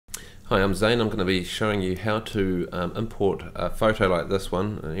Hi, I'm Zane. I'm going to be showing you how to import a photo like this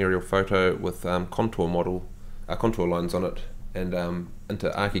one, an aerial photo with contour lines on it, and into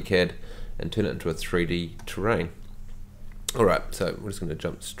ArchiCAD and turn it into a 3D terrain. Alright, so we're just going to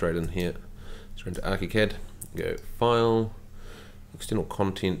jump straight in here, straight into ArchiCAD, go File, External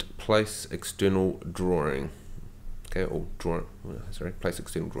Content, Place External Drawing. Okay, or place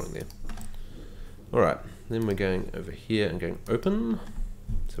external drawing there. Alright, then we're going over here and going Open.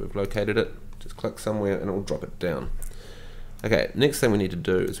 So we've located it, just click somewhere and it will drop it down. Okay, next thing we need to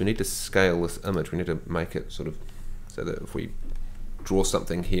do is we need to scale this image. We need to make it sort of so that if we draw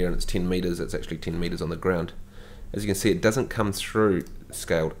something here and it's 10 meters, it's actually 10 meters on the ground. As you can see, it doesn't come through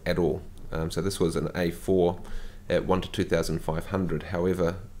scaled at all. So this was an A4 at 1 to 2500.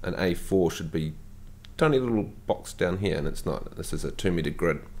 However, an A4 should be tiny little box down here, and it's not. This is a 2 meter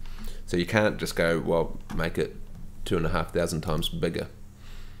grid. So you can't just go, well, make it 2,500 times bigger.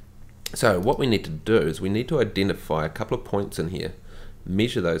 So what we need to do is we need to identify a couple of points in here,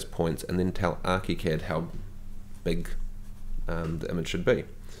 measure those points, and then tell ArchiCAD how big the image should be.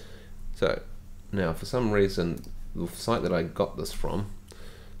 So now, for some reason, the site that I got this from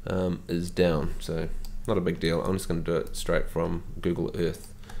is down, so not a big deal. I'm just going to do it straight from Google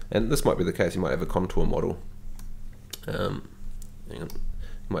Earth. And this might be the case. You might have a contour model. Hang on. You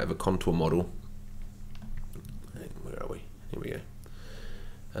might have a contour model. Where are we? Here we go.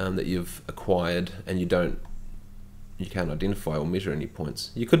 That you've acquired, and you can't identify or measure any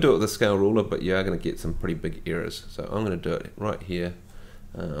points. You could do it with a scale ruler, but you are going to get some pretty big errors. So I'm going to do it right here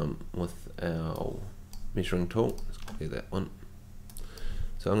with our measuring tool. Let's clear that one.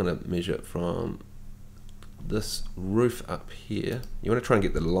 So I'm going to measure from this roof up here. You want to try and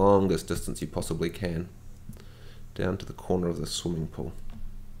get the longest distance you possibly can down to the corner of the swimming pool.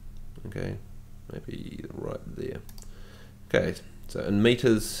 Okay, maybe right there. Okay, so in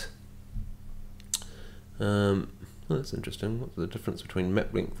meters, well, that's interesting. What's the difference between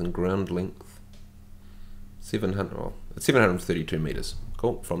map length and ground length? 700. Oh, it's 732 meters.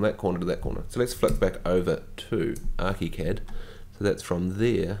 Cool, from that corner to that corner. So let's flip back over to ArchiCAD. So that's from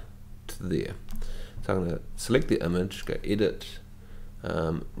there to there. So I'm going to select the image, go Edit,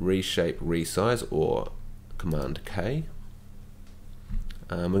 Reshape, Resize, or Command K.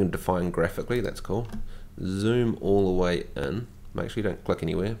 We're going to define graphically. That's cool. Zoom all the way in. Make sure you don't click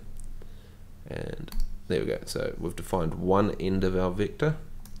anywhere. And there we go. So we've defined one end of our vector.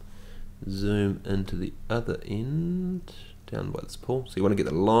 Zoom into the other end, down by this pool. So you want to get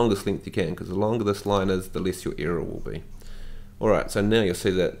the longest length you can, because the longer this line is, the less your error will be. Alright, so now you'll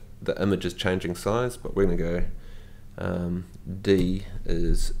see that the image is changing size, but we're going to go D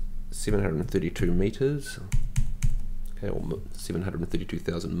is 732 meters, okay, or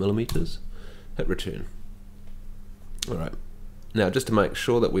 732,000 millimeters. Hit return. Alright, now just to make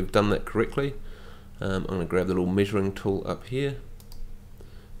sure that we've done that correctly, I'm going to grab the little measuring tool up here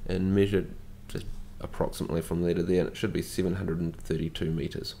and measure just approximately from there to there, and it should be 732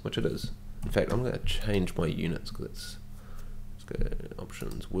 meters, which it is. In fact, I'm going to change my units, because it's, let's go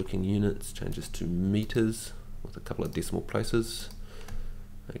options, working units, changes to meters with a couple of decimal places.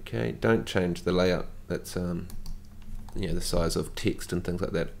 Okay, don't change the layout. That's the size of text and things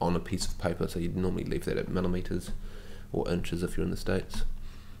like that on a piece of paper, so you'd normally leave that at millimeters or inches if you're in the States.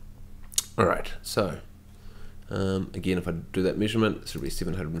 Alright, so again, if I do that measurement, it should be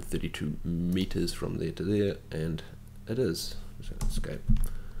 732 meters from there to there, and it is. So escape.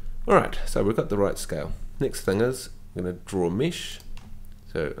 Alright, so we've got the right scale. Next thing is, I'm going to draw a mesh.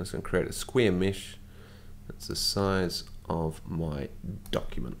 So I'm just going to create a square mesh that's the size of my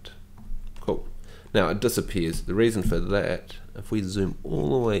document. Cool. Now it disappears. The reason for that, if we zoom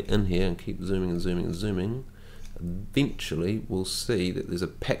all the way in here and keep zooming and zooming and zooming, eventually we'll see that there's a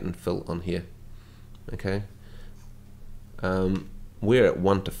pattern fill on here. Okay. We're at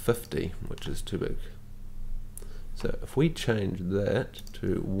 1 to 50, which is too big. So if we change that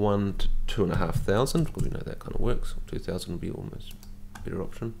to 1 to 2,500, because we know that kind of works, 2,000 would be almost a better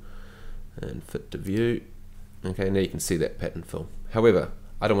option, and fit to view. Okay, now you can see that pattern fill. However,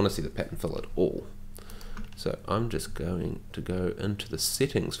 I don't want to see the pattern fill at all. So I'm just going to go into the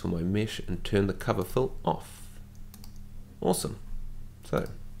settings for my mesh and turn the cover fill off. Awesome. So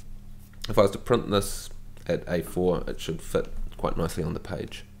if I was to print this at A4, it should fit quite nicely on the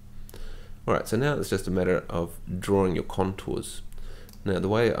page. Alright, so now it's just a matter of drawing your contours. Now the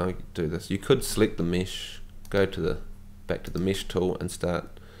way I do this, you could select the mesh, go to back to the mesh tool and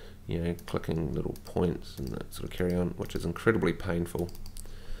start clicking little points and that sort of carry on, which is incredibly painful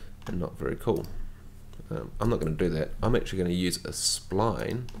and not very cool. I'm not going to do that. I'm actually going to use a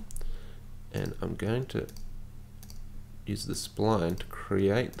spline, and I'm going to use the spline to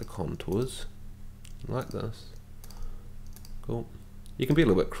create the contours like this. Cool. You can be a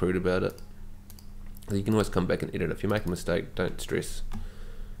little bit crude about it. You can always come back and edit. If you make a mistake, don't stress.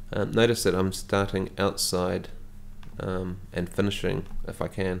 Notice that I'm starting outside and finishing, if I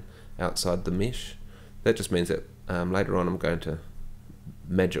can, outside the mesh. That just means that later on I'm going to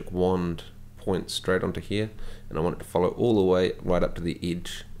magic wand point straight onto here, and I want it to follow all the way right up to the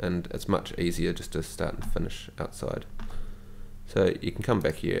edge, and it's much easier just to start and finish outside. So you can come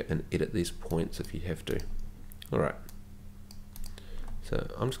back here and edit these points if you have to. Alright, so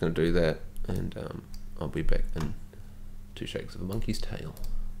I'm just going to do that, and I'll be back in 2 shakes of a monkey's tail.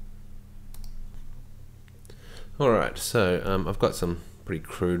 Alright, so I've got some pretty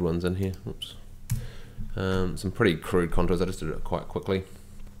crude ones in here. Oops. Some pretty crude contours. I just did it quite quickly.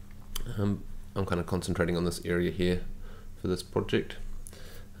 I'm kind of concentrating on this area here for this project.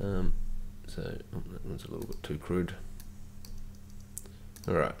 So that one's a little bit too crude.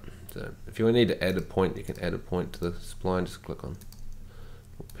 Alright, so if you need to add a point, you can add a point to the spline. Just click on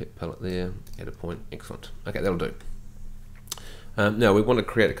pet palette there, add a point. Excellent. Okay, that'll do. Now we want to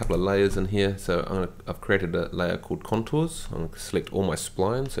create a couple of layers in here, so I've created a layer called contours. I'm going to select all my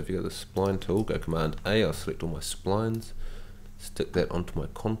splines. So if you go to the spline tool, go Command A, I'll select all my splines, stick that onto my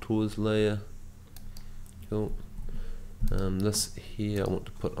contours layer. Cool. This here I want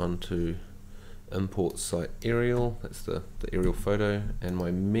to put onto import site aerial, that's the aerial photo, and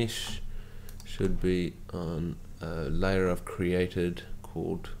my mesh should be on a layer I've created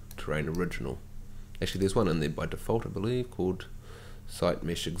called terrain original. Actually there's one in there by default I believe called site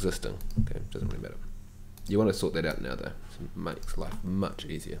mesh existing. Okay, doesn't really matter. You want to sort that out now though, so it makes life much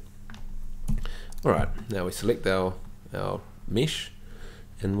easier. Alright, now we select our mesh,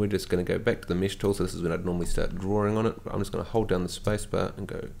 and we're just going to go back to the mesh tool. So this is when I'd normally start drawing on it. I'm just going to hold down the space bar and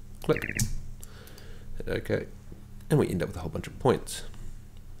go click, hit OK, and we end up with a whole bunch of points.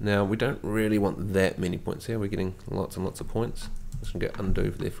 Now we don't really want that many points here, we're getting lots and lots of points. I'm just going to go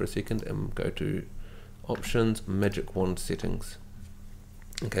undo there for a second and go to options, magic wand settings.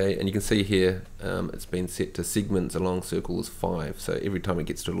 Okay, and you can see here it's been set to segments along circles 5, so every time it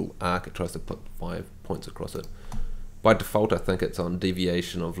gets to a little arc it tries to put 5 points across it. By default I think it's on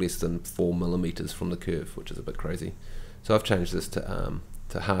deviation of less than 4 millimeters from the curve, which is a bit crazy. So I've changed this to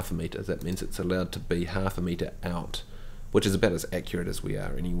half a meter. That means it's allowed to be half a meter out, which is about as accurate as we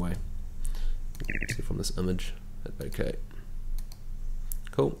are anyway. You can see from this image. Okay.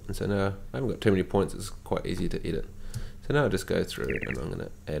 Cool, and so now I haven't got too many points, it's quite easy to edit. So now I just go through and I'm going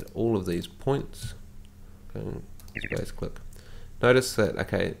to add all of these points. Okay, space click. Notice that,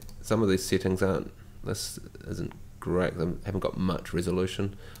 okay, some of these settings this isn't great, they haven't got much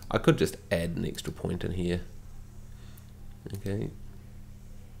resolution. I could just add an extra point in here. Okay.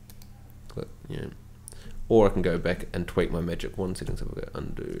 Click, yeah. Or I can go back and tweak my magic wand settings. So we'll go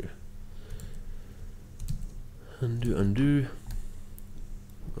undo. Undo.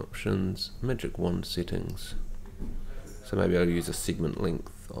 Options, magic wand settings. So maybe I'll use a segment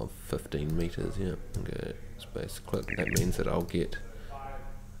length of 15 meters. Yeah, okay, space click. That means that I'll get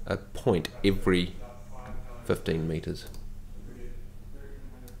a point every 15 meters.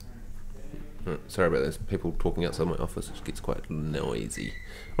 Sorry about this, people talking outside my office, it gets quite noisy.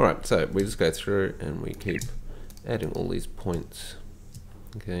 Alright, so we just go through and we keep adding all these points.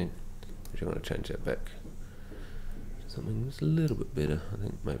 Okay, I'm going to change that back to something that's a little bit better. I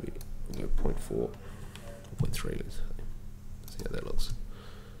think maybe we'll go 0.4, 0.3, let's see how that looks.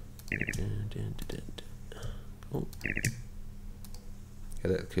 Cool.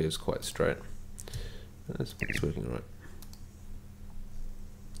 Yeah, that curve's quite straight. That's working alright.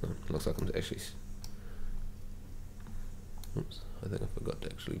 Oh, looks like I'm actually. Oops, I think I forgot to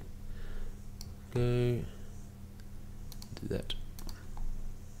actually go do that.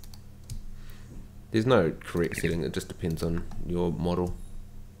 There's no correct setting, it just depends on your model.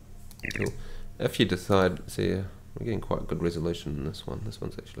 Cool. If you decide, see, we're getting quite good resolution in this one. This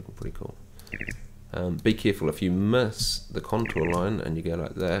one's actually looking pretty cool. Be careful if you miss the contour line and you go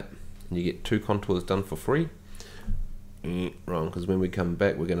like that, and you get 2 contours done for free. Wrong, because when we come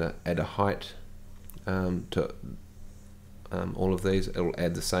back we're going to add a height to all of these. It'll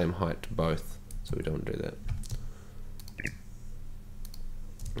add the same height to both, so we don't want to do that.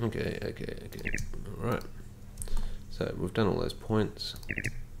 Okay. Alright, so we've done all those points.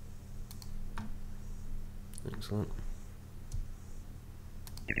 Excellent.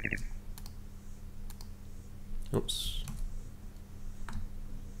 Oops.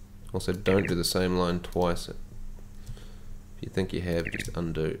 Also, don't do the same line twice. If you think you have, just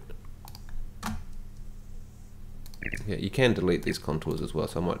undo. Yeah, you can delete these contours as well,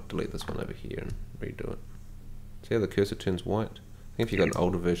 so I might delete this one over here and redo it. See how the cursor turns white? I think if you've got an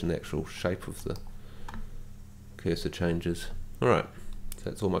older version, the actual shape of the cursor changes. Alright, so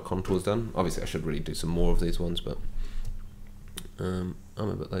that's all my contours done. Obviously I should really do some more of these ones, but I'm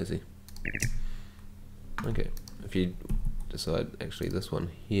a bit lazy. Okay, if you decide actually this one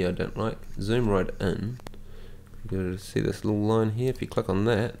here I don't like, zoom right in. You're going to see this little line here. If you click on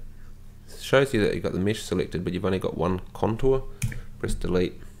that, it shows you that you've got the mesh selected, but you've only got one contour. Press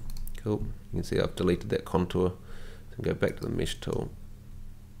delete. Cool. You can see I've deleted that contour. So go back to the mesh tool.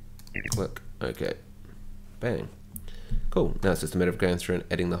 Click OK. Bang. Cool. Now it's just a matter of going through and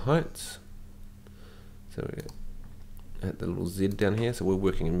adding the heights. So we add the little Z down here. So we're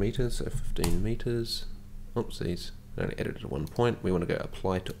working in meters. So 15 meters. Oopsies. I only added it at one point. We want to go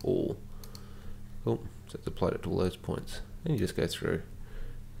apply to all. Cool. So it's applied it to all those points. And you just go through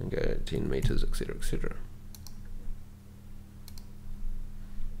and go 10 meters, etc., etc.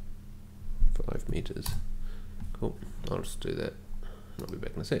 5 meters. Cool. I'll just do that. I'll be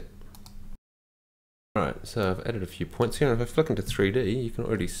back in a sec. Alright, so I've added a few points here, and if I flick into 3D, you can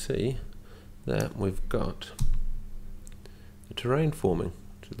already see that we've got a terrain forming,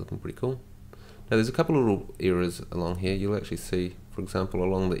 which is looking pretty cool. Now there's a couple of little errors along here. You'll actually see, for example,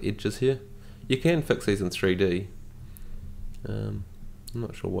 along the edges here. You can fix these in 3D. I'm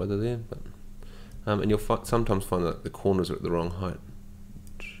not sure why they're there, but and you'll sometimes find that the corners are at the wrong height.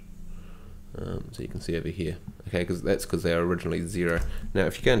 So you can see over here, okay, that's because they are originally 0. Now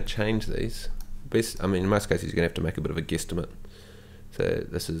if you go and change these, I mean in most cases you're going to have to make a bit of a guesstimate. So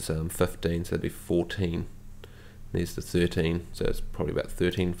this is 15, so that'd be 14. There's the 13, so it's probably about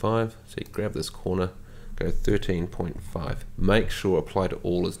 13.5. So you grab this corner, go 13.5. Make sure apply to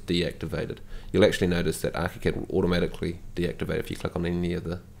all is deactivated. You'll actually notice that ArchiCAD will automatically deactivate if you click on any of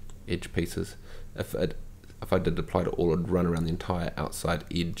the edge pieces. If I did apply to all, it'd run around the entire outside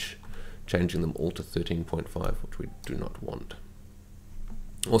edge, changing them all to 13.5, which we do not want.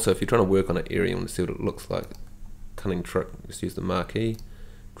 Also, if you're trying to work on an area and want to see what it looks like, cunning trick, just use the marquee,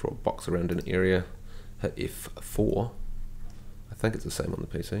 draw a box around an area, hit F4. I think it's the same on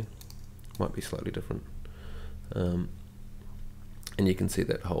the PC, might be slightly different. And you can see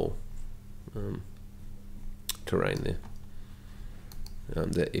that whole terrain there.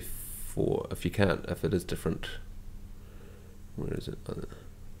 The F4, if you can't, if it is different, where is it?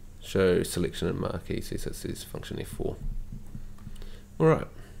 Show selection and marquee, so it says function F4. Alright,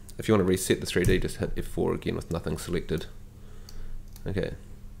 if you want to reset the 3D, just hit F4 again with nothing selected. Okay,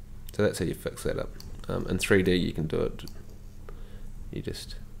 so that's how you fix that up. In 3D you can do it, you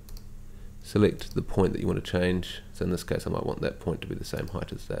just select the point that you want to change. So in this case I might want that point to be the same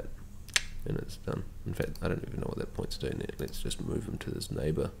height as that, and it's done. In fact, I don't even know what that point's doing there. Let's just move him to this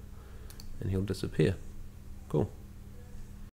neighbor and he'll disappear. Cool.